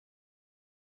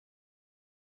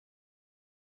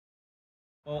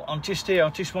Well, I'm just here. I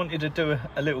just wanted to do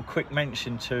a little quick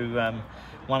mention to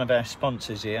one of our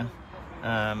sponsors here.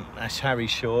 That's Harry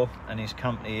Shaw and his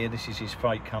company here. This is his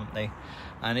freight company,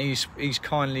 and he's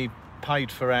kindly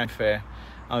paid for our fare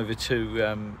over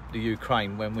to the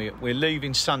Ukraine when we're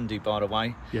leaving Sunday, by the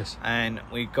way. Yes. And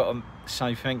we've got to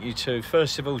say thank you to,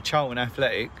 first of all, Charlton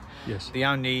Athletic. Yes. The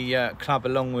only club,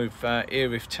 along with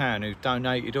Erith Town, who've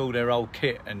donated all their old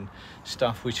kit and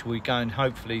stuff, which we're going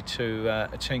hopefully to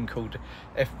a team called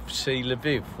FC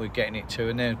Lviv. We're getting it to,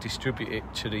 and they'll distribute it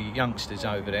to the youngsters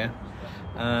over there.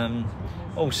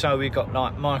 Also, we've got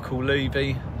like Michael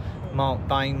Levy, Mark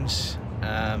Baines.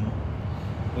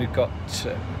 We've got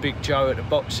Big Joe at the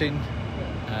boxing.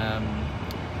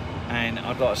 And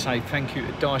I'd like to say thank you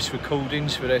to Dice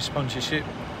Recordings for their sponsorship.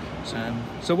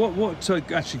 So what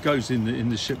actually goes in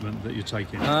the shipment that you're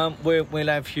taking? We'll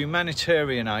have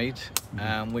humanitarian aid,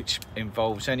 which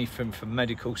involves anything from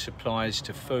medical supplies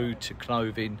to food to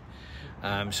clothing.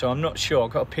 So I'm not sure.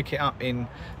 I've got to pick it up in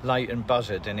Leighton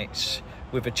Buzzard, and it's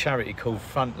with a charity called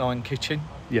Frontline Kitchen.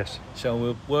 Yes. So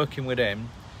we're working with them,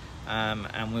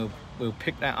 and we'll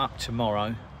pick that up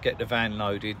tomorrow, get the van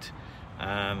loaded,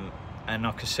 and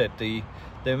like I said, the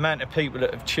amount of people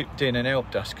that have chipped in and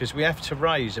helped us, because we have to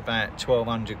raise about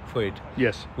 1,200 quid.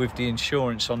 Yes. With the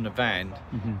insurance on the van,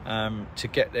 to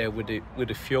get there with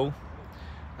the fuel,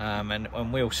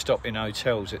 and we'll stop in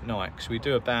hotels at night, because we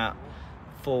do about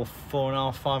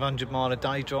 500 mile a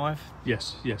day drive.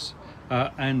 Yes.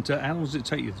 And how long does it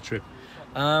take you, the trip?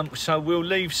 So we'll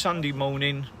leave Sunday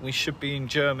morning. We should be in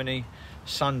Germany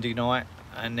Sunday night,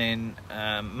 and then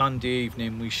Monday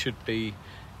evening we should be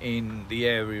in the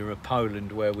area of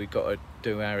Poland where we've got to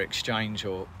do our exchange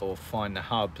or find the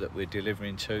hub that we're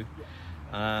delivering to.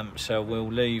 So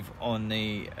we'll leave on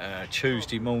the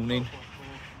Tuesday morning,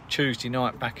 Tuesday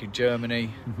night back in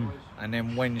Germany, and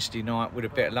then Wednesday night, with a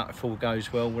bit of luck, if all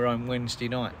goes well, we're on Wednesday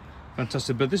night.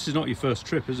 Fantastic. But this is not your first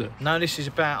trip, is it? No, this is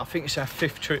I think it's our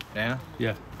 5th trip now.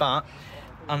 Yeah. But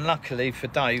unluckily for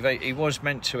Dave, he was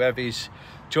meant to have his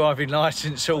driving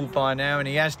licence all by now, and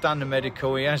he has done the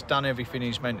medical, he has done everything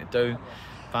he's meant to do,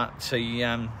 but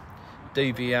the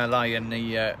DVLA and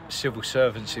the civil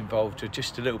servants involved are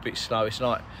just a little bit slow. It's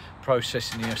like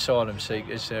processing the asylum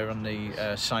seekers. They're on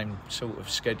the same sort of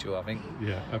schedule, I think.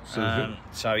 Yeah, absolutely.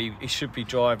 So he should be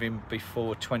driving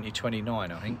before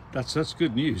 2029, I think. That's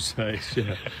good news.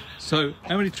 Yeah. So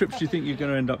how many trips do you think you're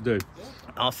going to end up doing?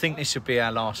 I think this will be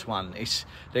our last one.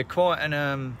 They're quite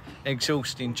an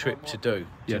exhausting trip to do.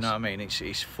 Do you know what I mean?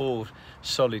 It's 4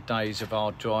 solid days of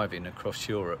hard driving across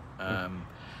Europe.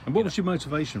 And what was your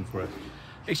motivation for it?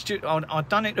 It's just, I'd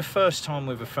done it the first time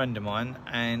with a friend of mine,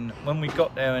 and when we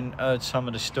got there and heard some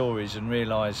of the stories and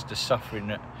realised the suffering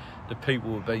that the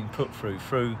people were being put through.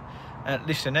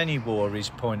 Listen, any war is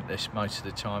pointless most of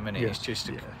the time, isn't it? Yes. It's just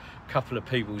a couple of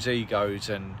people's egos,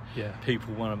 and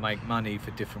people want to make money for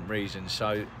different reasons.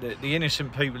 So the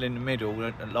innocent people in the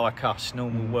middle, like us,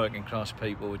 normal working class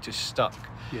people, are just stuck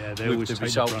with the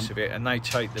results of it, and they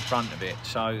take the brunt of it.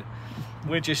 So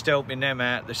we're just helping them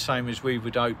out the same as we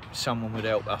would hope someone would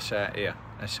help us out here.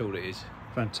 That's all it is.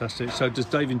 Fantastic. So does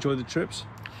Dave enjoy the trips?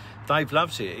 Dave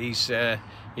loves it.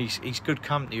 He's good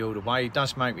company all the way. He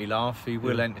does make me laugh. He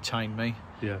will entertain me.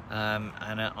 Yeah.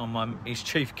 And he's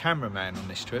chief cameraman on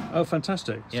this trip. Oh,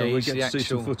 fantastic. Yeah, so we get to see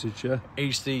some footage, yeah?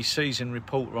 He's the season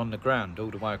reporter on the ground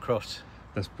all the way across.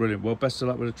 That's brilliant. Well, best of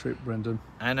luck with the trip, Brendan.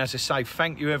 And as I say,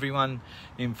 thank you everyone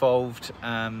involved,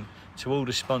 to all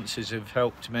the sponsors who've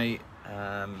helped me.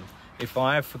 If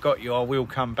I have forgot you, I will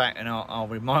come back and I'll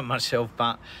remind myself,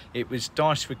 but it was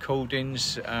Dice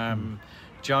Recordings,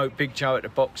 Big Joe at the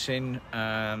boxing,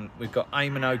 we've got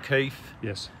Eamon O'Keefe,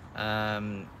 yes,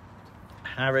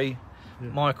 Harry,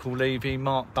 Michael Levy,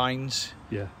 Mark Baines.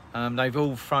 They've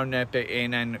all thrown their bit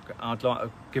in, and I'd like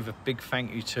to give a big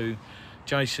thank you to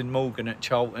Jason Morgan at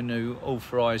Charlton, who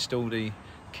authorised all the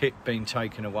kit being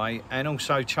taken away, and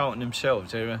also Charlton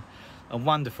themselves. They're a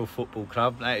wonderful football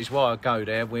club. That is why I go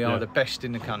there. We are the best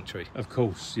in the country. Of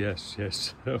course, yes.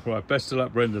 All right, best of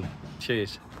luck, Brendan.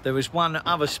 Cheers. There was one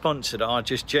other sponsor that I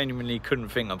just genuinely couldn't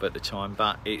think of at the time,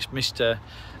 but it's Mr.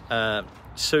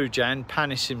 Sujan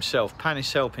Panis himself,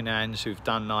 Panis Helping Hands, who've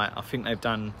done, I think they've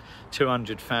done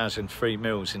 200,000 free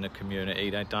meals in the community.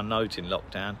 They've done loads in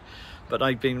lockdown, but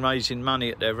they've been raising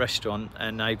money at their restaurant,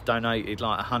 and they've donated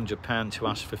like £100 to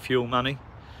us for fuel money.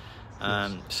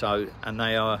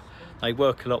 They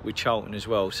work a lot with Charlton as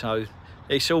well, so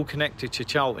it's all connected to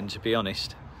Charlton, to be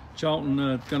honest. Charlton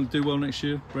going to do well next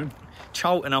year, Bren?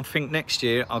 Charlton, I think next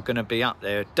year are going to be up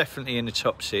there, definitely in the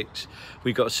top 6.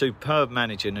 We've got a superb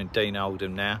manager in Dean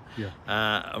Oldham now.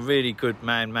 A really good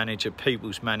manager,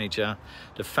 people's manager.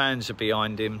 The fans are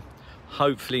behind him.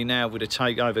 Hopefully now with the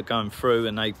takeover going through,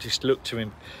 and they just look to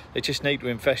him, they just need to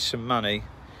invest some money.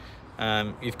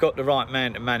 You've got the right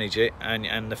man to manage it,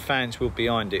 and the fans will be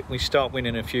behind it. We start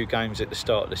winning a few games at the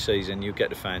start of the season, you'll get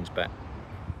the fans back.